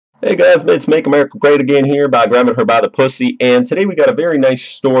Hey guys, it's Make America Great Again here by grabbing her by the pussy, and today we got a very nice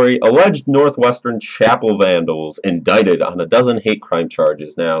story. Alleged Northwestern chapel vandals indicted on a dozen hate crime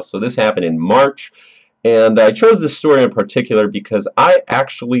charges now. So this happened in March, and I chose this story in particular because I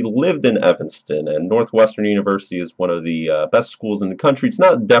actually lived in Evanston, and Northwestern University is one of the best schools in the country. It's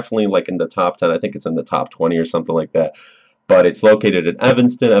not definitely like in the top 10, I think it's in the top 20 or something like that, but it's located in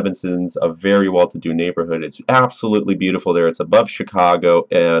Evanston. Evanston's a very well-to-do neighborhood. It's absolutely beautiful there. It's above Chicago,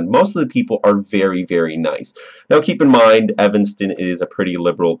 and most of the people are very, very nice. Now, keep in mind, Evanston is a pretty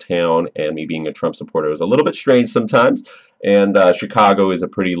liberal town, and me being a Trump supporter was a little bit strange sometimes, and Chicago is a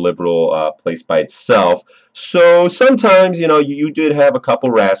pretty liberal place by itself. So sometimes, you did have a couple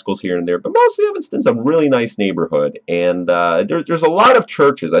rascals here and there, but mostly Evanston's a really nice neighborhood. And there's a lot of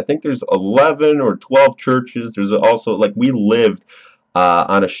churches. I think there's 11 or 12 churches. There's also, like, we lived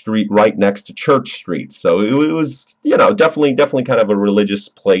on a street right next to Church Street. So it was, definitely kind of a religious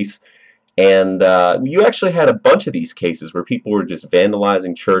place. And you actually had a bunch of these cases where people were just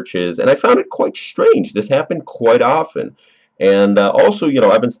vandalizing churches, and I found it quite strange. This happened quite often. And also,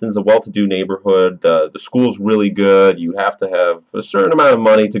 Evanston's a well-to-do neighborhood. The school's really good. You have to have a certain amount of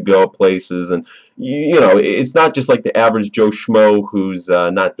money to go places, and it's not just like the average Joe Schmo who's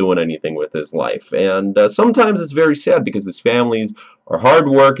not doing anything with his life. And sometimes it's very sad because his families are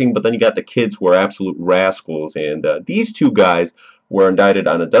hardworking, but then you got the kids who are absolute rascals. And these two guys were indicted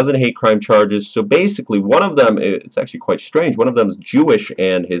on a dozen hate crime charges. So basically, one of them, it's actually quite strange, one of them is Jewish,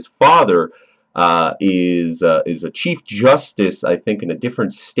 and his father is a chief justice, I think, in a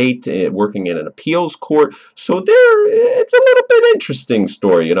different state, working in an appeals court. So it's a little bit interesting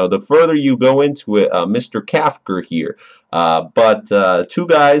story. The further you go into it, Mr. Kafker here. But two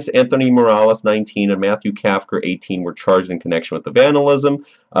guys, Anthony Morales, 19, and Matthew Kafker, 18, were charged in connection with the vandalism.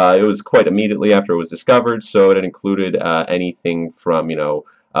 It was quite immediately after it was discovered, so it included anything from,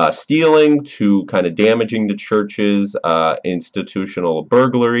 stealing to kind of damaging the churches, institutional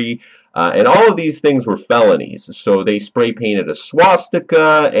burglary, and all of these things were felonies. So they spray painted a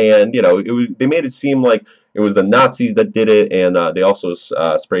swastika, and they made it seem like it was the Nazis that did it, and they also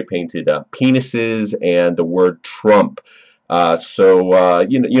spray painted penises and the word Trump. They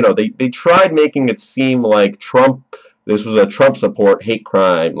tried making it seem like Trump. This was a Trump support hate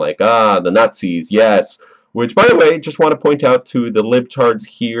crime, like the Nazis, yes. Which, by the way, just want to point out to the libtards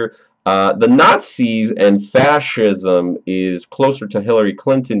here, the Nazis and fascism is closer to Hillary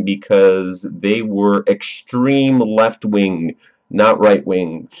Clinton because they were extreme left-wing, not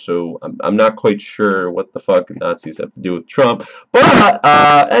right-wing. So I'm not quite sure what the fuck Nazis have to do with Trump. But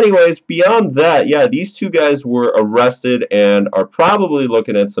anyways, beyond that, yeah, these two guys were arrested and are probably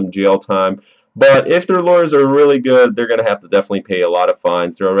looking at some jail time. But if their lawyers are really good, they're going to have to definitely pay a lot of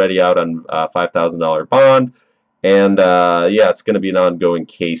fines. They're already out on $5,000 bond. And, yeah, it's going to be an ongoing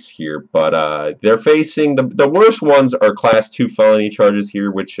case here. But they're facing, the worst ones are Class 2 felony charges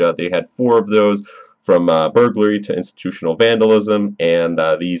here, which they had 4 of those, from burglary to institutional vandalism. And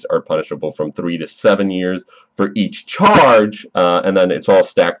these are punishable from 3 to 7 years for each charge. And then it's all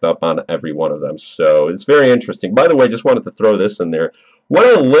stacked up on every one of them. So it's very interesting. By the way, just wanted to throw this in there. When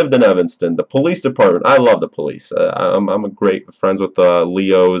I lived in Evanston, the police department, I love the police. I'm a great friends with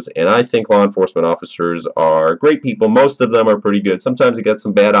Leos, and I think law enforcement officers are great people. Most of them are pretty good. Sometimes you get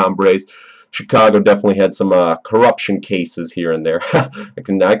some bad hombres. Chicago definitely had some corruption cases here and there.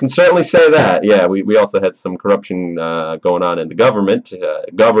 I can certainly say that. Yeah, we also had some corruption going on in the government.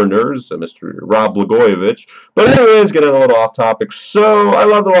 Governors, Mr. Rob Blagojevich. But anyways, getting a little off topic. So I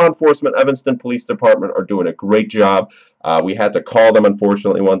love the law enforcement. Evanston Police Department are doing a great job. We had to call them,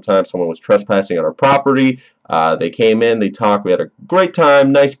 unfortunately, one time. Someone was trespassing on our property. They came in, they talked. We had a great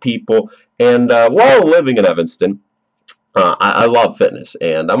time, nice people. And while living in Evanston, I love fitness,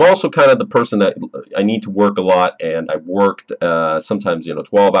 and I'm also kind of the person that I need to work a lot, and I worked sometimes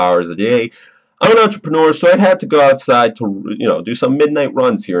 12 hours a day. I'm an entrepreneur, so I had to go outside to do some midnight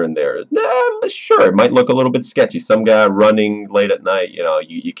runs here and there. Sure, it might look a little bit sketchy. Some guy running late at night,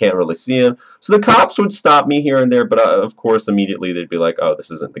 you can't really see him. So the cops would stop me here and there, but of course immediately they'd be like, "Oh,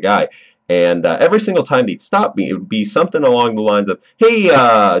 this isn't the guy." And every single time they'd stop me, it would be something along the lines of, "Hey,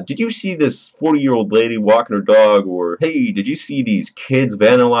 did you see this 40-year-old lady walking her dog?" Or, "Hey, did you see these kids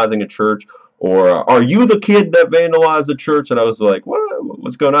vandalizing a church?" Or, "Are you the kid that vandalized the church?" And I was like, "What?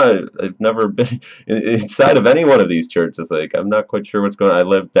 What's going on? I've never been inside of any one of these churches. Like, I'm not quite sure what's going on. I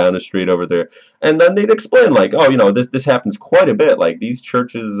live down the street over there." And then they'd explain, like, "Oh, this happens quite a bit. Like, these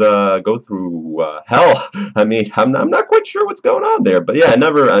churches go through hell." I mean, I'm not quite sure what's going on there. But yeah, I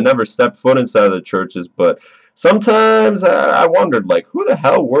never stepped foot inside of the churches. But sometimes I wondered, like, who the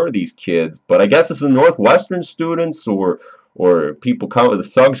hell were these kids? But I guess it's the Northwestern students, or or people coming, the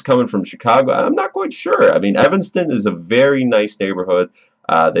thugs coming from Chicago. I'm not quite sure. I mean, Evanston is a very nice neighborhood.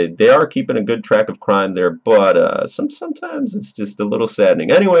 They are keeping a good track of crime there, but sometimes it's just a little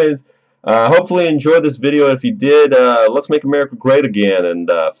saddening. Anyways, hopefully you enjoyed this video. If you did, let's make America great again, and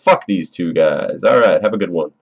fuck these two guys. All right, have a good one.